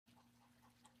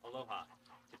Aloha.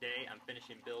 Today I'm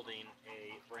finishing building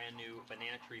a brand new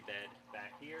banana tree bed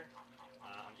back here.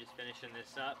 I'm just finishing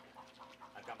this up.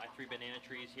 I've got my 3 banana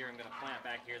trees here I'm going to plant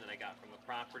back here that I got from the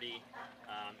property.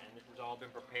 And this has all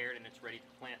been prepared and it's ready to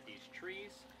plant these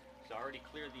trees. So I already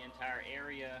cleared the entire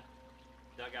area,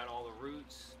 dug out all the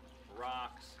roots,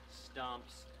 rocks,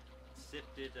 stumps,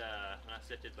 sifted, not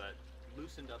sifted, but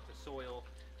loosened up the soil.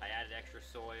 I added extra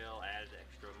soil, I added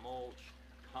extra mulch,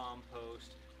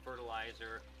 compost,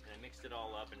 fertilizer, and I mixed it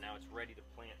all up, and now it's ready to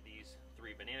plant these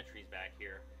 3 banana trees back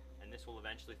here, and this will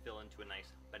eventually fill into a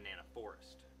nice banana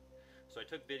forest. So I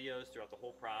took videos throughout the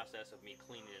whole process of me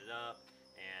cleaning it up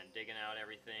and digging out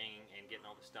everything and getting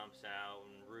all the stumps out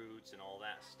and roots and all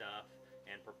that stuff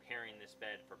and preparing this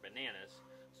bed for bananas.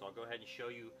 So I'll go ahead and show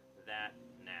you that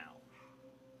now.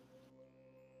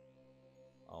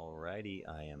 Alrighty,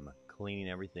 I am cleaning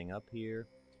everything up here,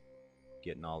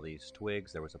 getting all these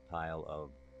twigs. There was a pile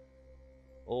of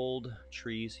old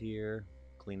trees here,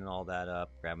 cleaning all that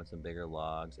up, grabbing some bigger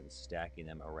logs and stacking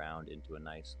them around into a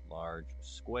nice large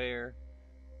square,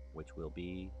 which will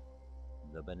be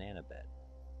the banana bed.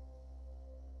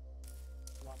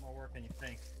 A lot more work than you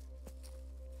think.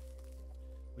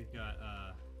 We've got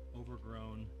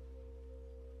overgrown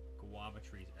guava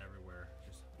trees everywhere,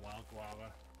 just wild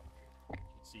guava. You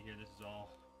can see here, this is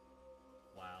all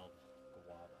wild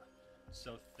guava. It's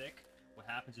so thick, what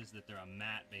happens is that a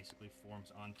mat basically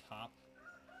forms on top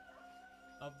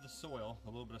of the soil, a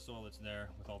little bit of soil that's there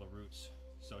with all the roots.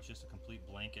 So it's just a complete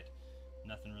blanket.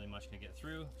 Nothing really much can get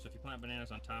through. So if you plant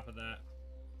bananas on top of that,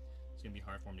 it's gonna be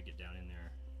hard for them to get down in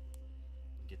there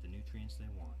and get the nutrients they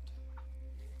want.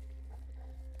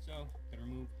 So,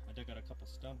 I dug out a couple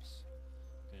stumps.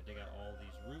 Gonna dig out all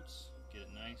these roots, get it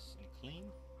nice and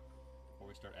clean before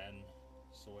we start adding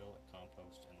soil,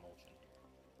 compost, and mulch in here.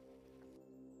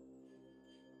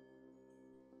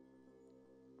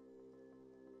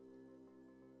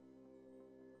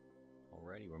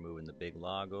 Alrighty, we're moving the big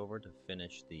log over to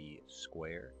finish the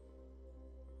square.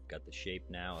 Got the shape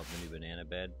now of the new banana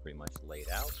bed pretty much laid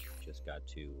out. Just got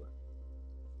to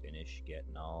finish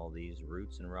getting all these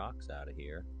roots and rocks out of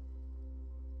here.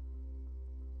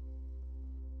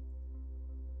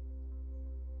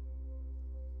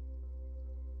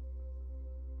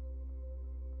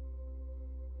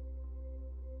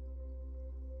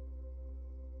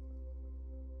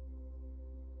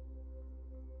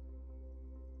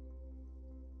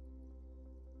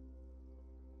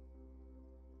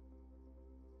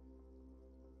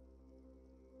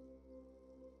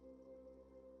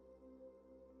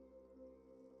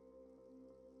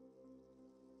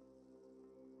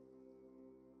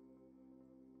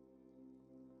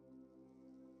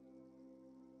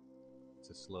 It's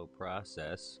a slow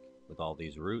process with all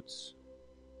these roots.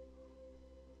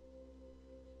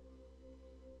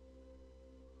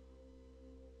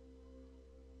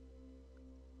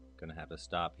 Gonna have to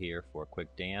stop here for a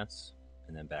quick dance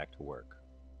and then back to work.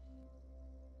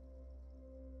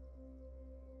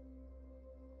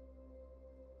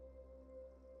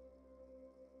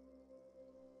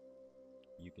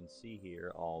 You can see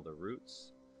here all the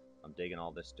roots. I'm digging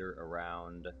all this dirt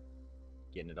around,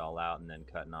 getting it all out and then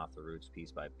cutting off the roots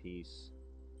piece by piece.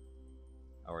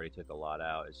 I already took a lot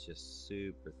out. It's just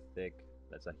super thick.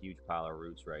 That's a huge pile of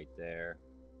roots right there.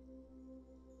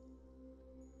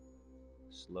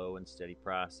 Slow and steady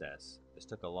process. This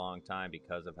took a long time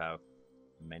because of how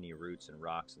many roots and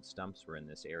rocks and stumps were in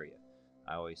this area.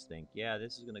 I always think, yeah,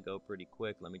 this is gonna go pretty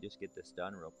quick. Let me just get this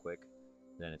done real quick.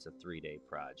 Then it's a 3-day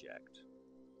project.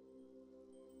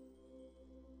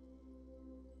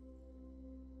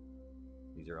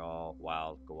 These are all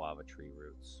wild guava tree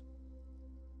roots.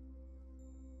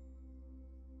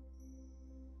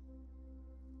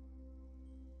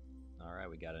 Alright,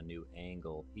 we got a new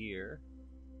angle here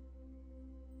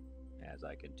as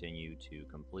I continue to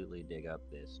completely dig up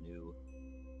this new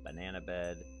banana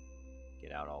bed,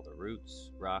 get out all the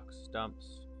roots, rocks,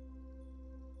 stumps.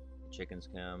 The chickens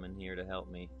come in here to help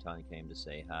me. Tanya came to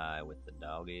say hi with the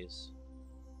doggies.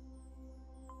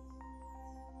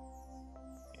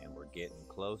 And we're getting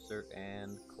closer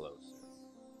and closer.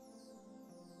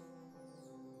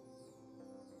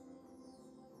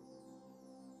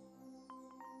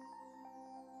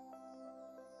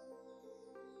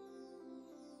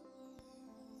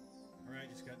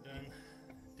 Alright, just got done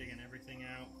digging everything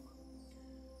out.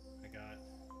 I got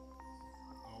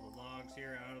all the logs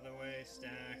here out of the way,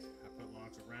 stacked. I put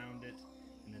logs around it,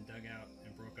 and then dug out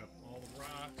and broke up all the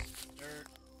rocks, dirt.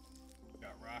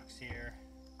 Got rocks here,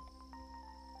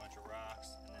 bunch of rocks,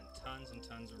 and then tons and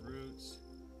tons of roots.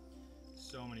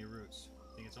 So many roots.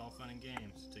 I think it's all fun and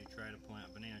games until you try to plant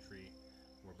a banana tree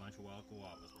where a bunch of wild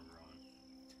guavas were growing.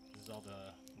 This is all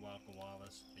the wild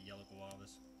guavas, the yellow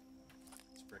guavas.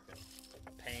 It's frickin'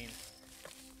 a pain.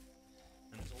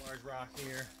 And there's a large rock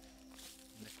here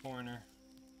in the corner.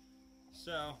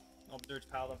 So, all the dirt's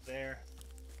piled up there.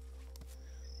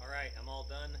 Alright, I'm all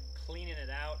done cleaning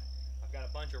it out. I've got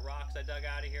a bunch of rocks I dug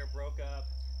out of here, broke up.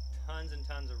 Tons and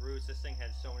tons of roots. This thing had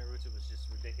so many roots, it was just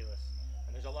ridiculous.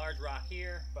 And there's a large rock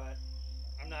here, but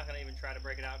I'm not going to even try to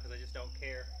break it out because I just don't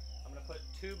care. I'm going to put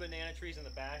 2 banana trees in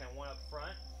the back and 1 up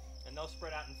front, and they'll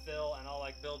spread out and fill, and I'll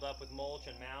like build up with mulch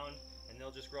and mound, and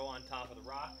they'll just grow on top of the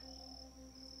rock.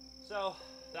 So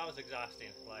that was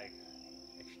exhausting, like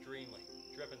extremely.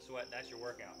 Dripping sweat, that's your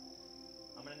workout.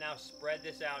 I'm going to now spread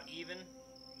this out even,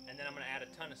 and then I'm going to add a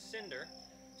ton of cinder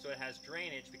so it has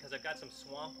drainage, because I've got some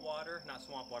swamp water, not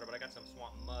swamp water, but I got some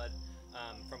swamp mud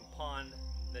from a pond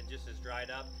that just is dried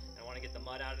up, and I want to get the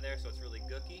mud out of there so it's really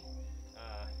gooky,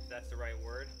 if that's the right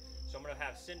word. So I'm going to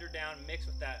have cinder down mixed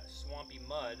with that swampy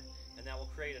mud, and that will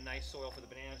create a nice soil for the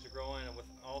bananas to grow in. And with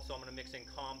also I'm going to mix in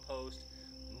compost,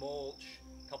 mulch,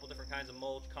 a couple different kinds of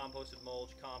mulch, composted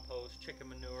mulch, compost, chicken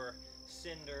manure,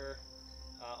 cinder,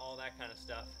 all that kind of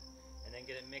stuff, and then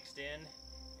get it mixed in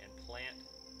and plant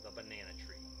the banana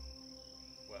tree.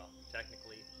 Well,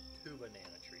 technically 2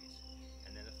 banana trees,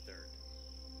 and then a 3rd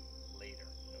later,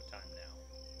 no time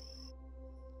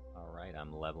now. Alright,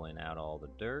 I'm leveling out all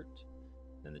the dirt.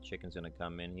 Then the chicken's gonna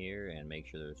come in here and make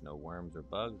sure there's no worms or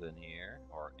bugs in here,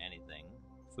 or anything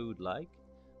food-like,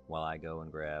 while I go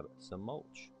and grab some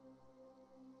mulch.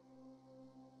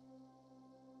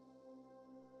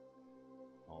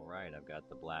 Alright, I've got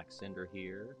the black cinder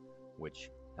here,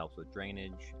 which helps with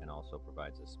drainage and also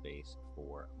provides a space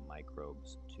for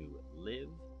microbes to live.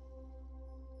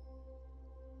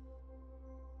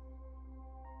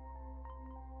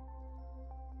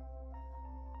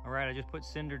 Alright, I just put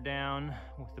cinder down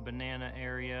with the banana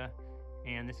area,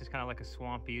 and this is kind of like a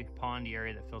swampy, pondy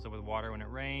area that fills up with water when it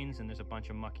rains, and there's a bunch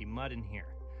of mucky mud in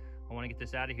here. I want to get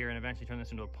this out of here and eventually turn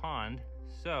this into a pond,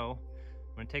 so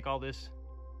I'm going to take all this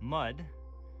mud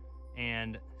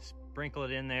and sprinkle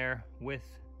it in there with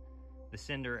the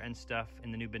cinder and stuff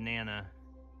in the new banana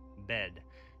bed,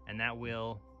 and that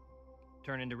will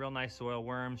turn into real nice soil.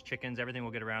 Worms, chickens, everything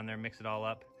will get around there, mix it all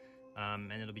up,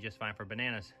 and it'll be just fine for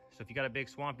bananas. So if you got a big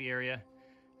swampy area,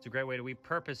 it's a great way to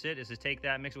repurpose it, is to take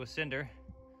that, mix it with cinder,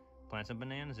 plant some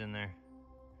bananas in there.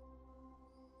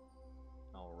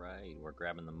 Alright, we're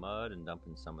grabbing the mud and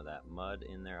dumping some of that mud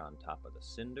in there on top of the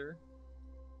cinder.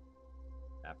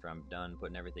 After I'm done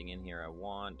putting everything in here I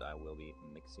want, I will be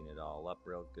mixing it all up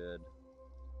real good.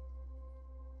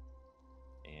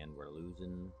 And we're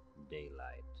losing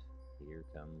daylight. Here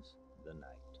comes the night.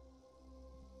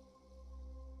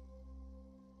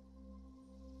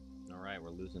 Alright, we're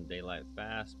losing daylight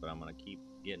fast, but I'm going to keep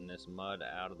getting this mud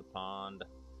out of the pond.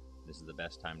 This is the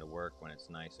best time to work, when it's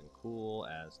nice and cool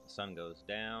as the sun goes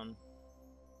down.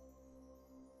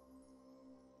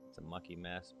 It's a mucky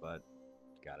mess, but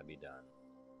it's got to be done.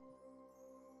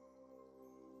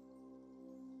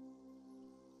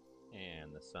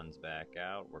 And the sun's back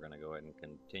out. We're going to go ahead and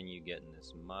continue getting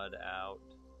this mud out.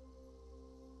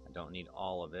 I don't need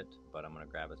all of it, but I'm going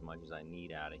to grab as much as I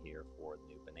need out of here for the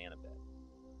new banana bed.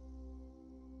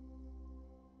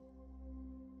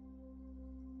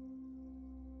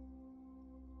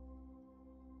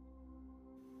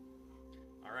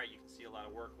 Alright, you can see a lot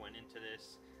of work went into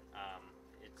this.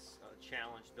 It's a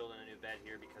challenge building a new bed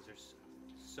here because there's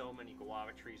so many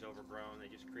guava trees overgrown. They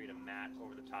just create a mat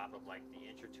over the top of like the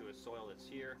inch or 2 of soil that's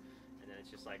here, and then it's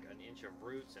just like an inch of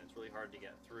roots, and it's really hard to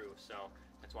get through. So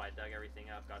that's why I dug everything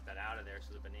up, got that out of there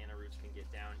so the banana roots can get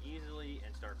down easily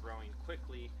and start growing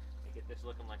quickly and get this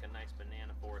looking like a nice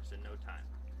banana forest in no time.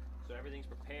 So everything's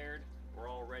prepared.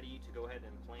 We're all ready to go ahead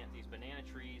and plant these banana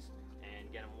trees and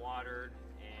get them watered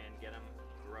and get them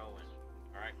growing.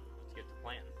 Alright, let's get to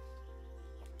planting.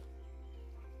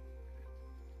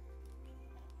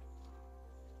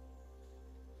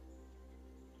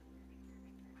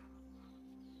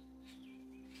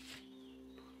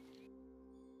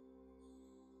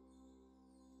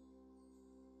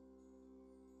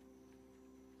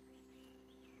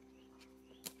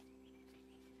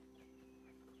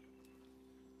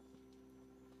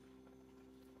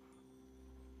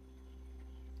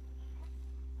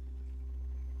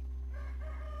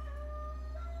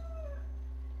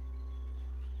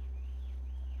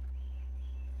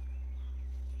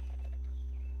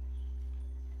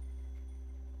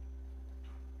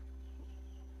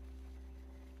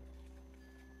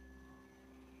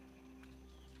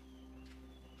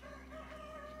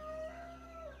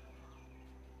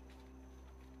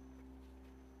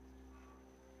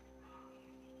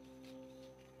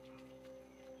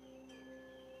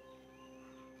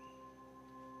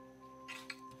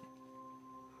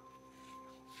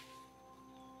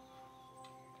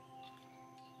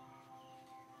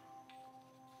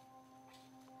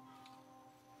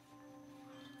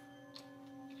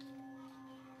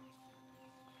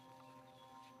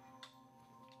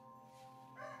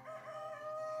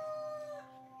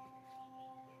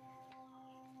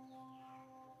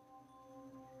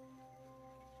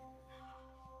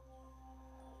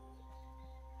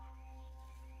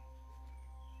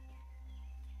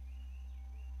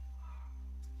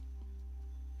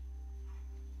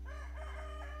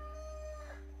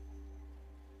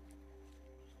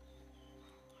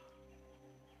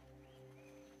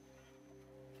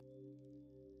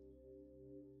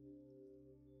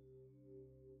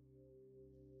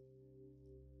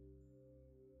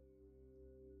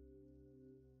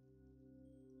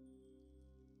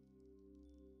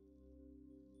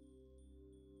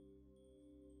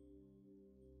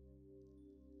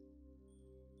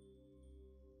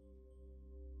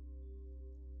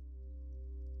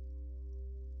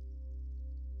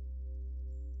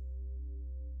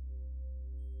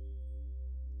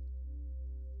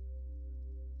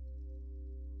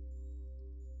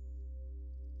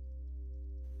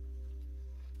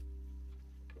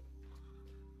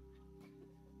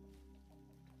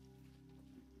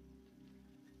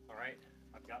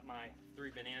 got my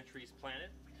 3 banana trees planted.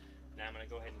 Now I'm going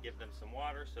to go ahead and give them some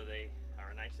water so they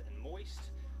are nice and moist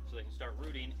so they can start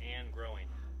rooting and growing.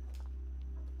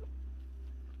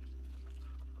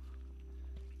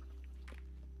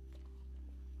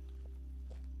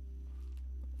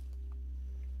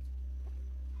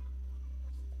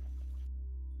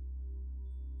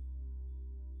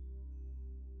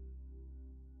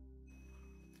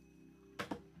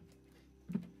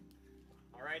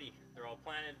 Alrighty, they're all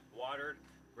planted, watered,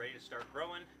 ready to start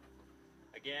growing.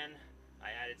 Again,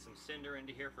 I added some cinder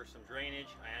into here for some drainage.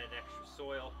 I added extra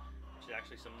soil, which is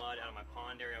actually some mud out of my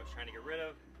pond area I was trying to get rid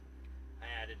of. I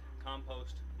added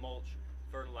compost, mulch,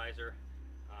 fertilizer,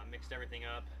 mixed everything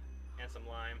up, and some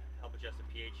lime, help adjust the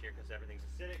pH here because everything's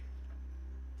acidic.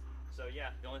 So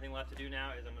yeah, the only thing left to do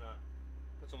now is I'm gonna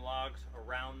put some logs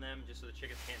around them just so the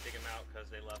chickens can't dig them out because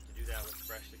they love to do that with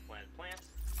freshly planted plants.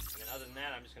 And then other than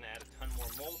that, I'm just gonna add a ton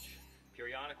more mulch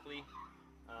periodically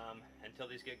until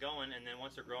these get going, and then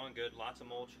once they're growing good, lots of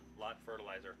mulch, lot of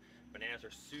fertilizer. Bananas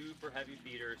are super heavy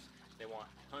feeders. They want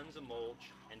tons of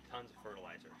mulch and tons of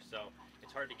fertilizer. So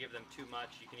it's hard to give them too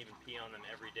much. You can even pee on them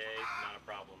every day, not a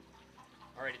problem.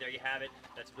 Alrighty, there you have it.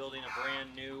 That's building a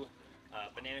brand new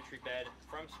banana tree bed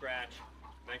from scratch.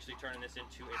 Eventually turning this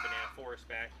into a banana forest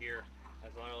back here.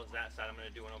 As well as that side, I'm going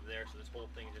to do one over there. So this whole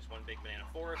thing is just one big banana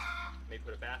forest. Maybe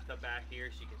put a bathtub back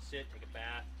here so you can sit, take a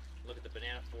bath, look at the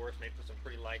banana forest, maybe put some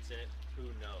pretty lights in it. Who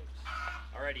knows?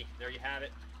 Alrighty, there you have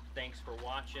it. Thanks for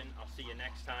watching. I'll see you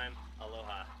next time.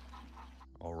 Aloha.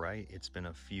 All right, it's been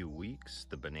a few weeks.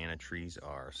 The banana trees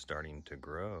are starting to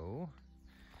grow.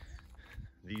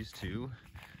 These two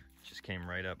just came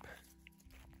right up.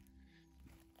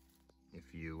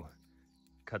 If you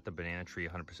cut the banana tree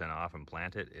 100% off and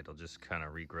plant it, it'll just kind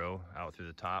of regrow out through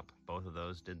the top. Both of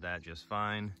those did that just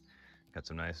fine. Got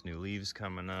some nice new leaves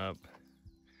coming up.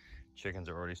 Chickens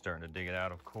are already starting to dig it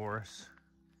out, of course.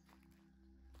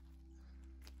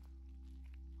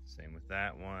 Same with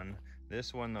that one.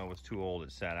 This one though was too old.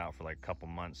 It sat out for like a couple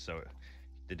months, so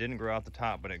it didn't grow out the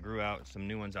top, but it grew out some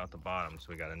new ones out the bottom. So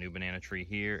we got a new banana tree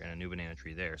here and a new banana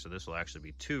tree there. So this will actually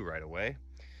be 2 right away.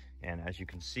 And as you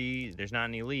can see, there's not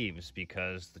any leaves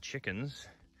because the chickens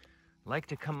like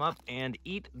to come up and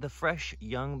eat the fresh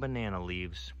young banana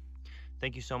leaves.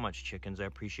 Thank you so much, chickens. I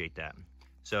appreciate that.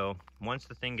 So once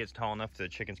the thing gets tall enough that the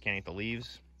chickens can't eat the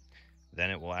leaves, then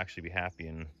it will actually be happy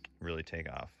and really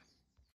take off.